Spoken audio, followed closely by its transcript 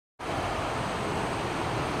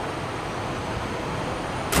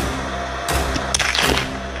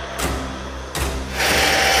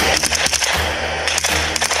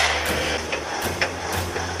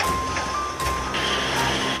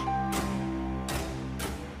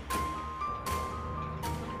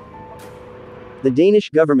The Danish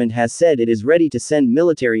government has said it is ready to send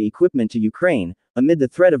military equipment to Ukraine, amid the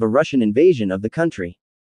threat of a Russian invasion of the country.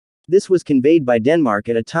 This was conveyed by Denmark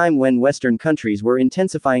at a time when Western countries were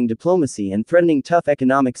intensifying diplomacy and threatening tough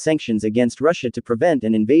economic sanctions against Russia to prevent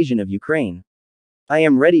an invasion of Ukraine. I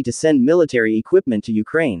am ready to send military equipment to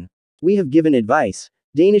Ukraine. We have given advice,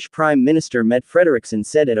 Danish Prime Minister Mette Frederiksen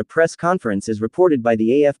said at a press conference as reported by the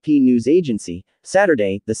AFP news agency,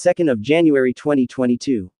 Saturday, the 2nd of January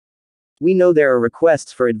 2022. We know there are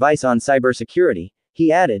requests for advice on cybersecurity,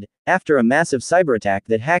 he added, after a massive cyberattack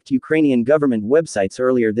that hacked Ukrainian government websites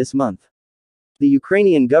earlier this month. The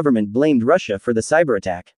Ukrainian government blamed Russia for the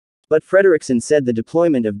cyberattack. But Frederiksen said the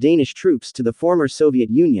deployment of Danish troops to the former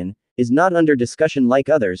Soviet Union is not under discussion like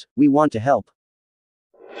others. We want to help.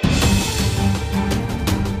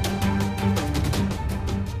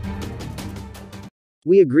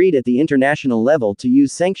 We agreed at the international level to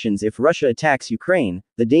use sanctions if Russia attacks Ukraine,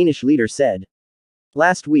 the Danish leader said.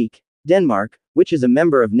 Last week, Denmark, which is a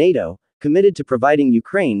member of NATO, committed to providing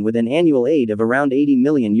Ukraine with an annual aid of around 80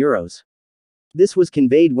 million euros. This was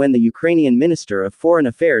conveyed when the Ukrainian Minister of Foreign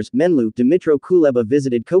Affairs, Menlu Dmytro Kuleba,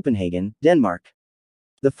 visited Copenhagen, Denmark.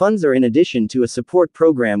 The funds are in addition to a support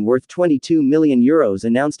program worth 22 million euros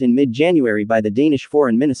announced in mid-January by the Danish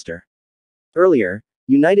Foreign Minister. Earlier,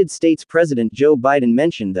 United States President Joe Biden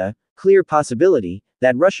mentioned the clear possibility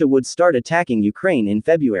that Russia would start attacking Ukraine in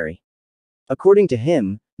February. According to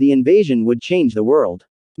him, the invasion would change the world.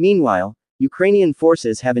 Meanwhile, Ukrainian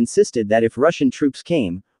forces have insisted that if Russian troops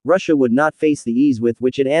came, Russia would not face the ease with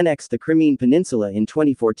which it annexed the Crimean Peninsula in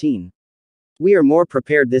 2014. We are more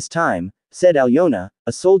prepared this time, said Alyona,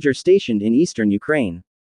 a soldier stationed in eastern Ukraine.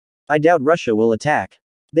 I doubt Russia will attack.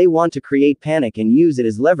 They want to create panic and use it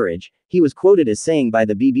as leverage, he was quoted as saying by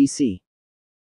the BBC.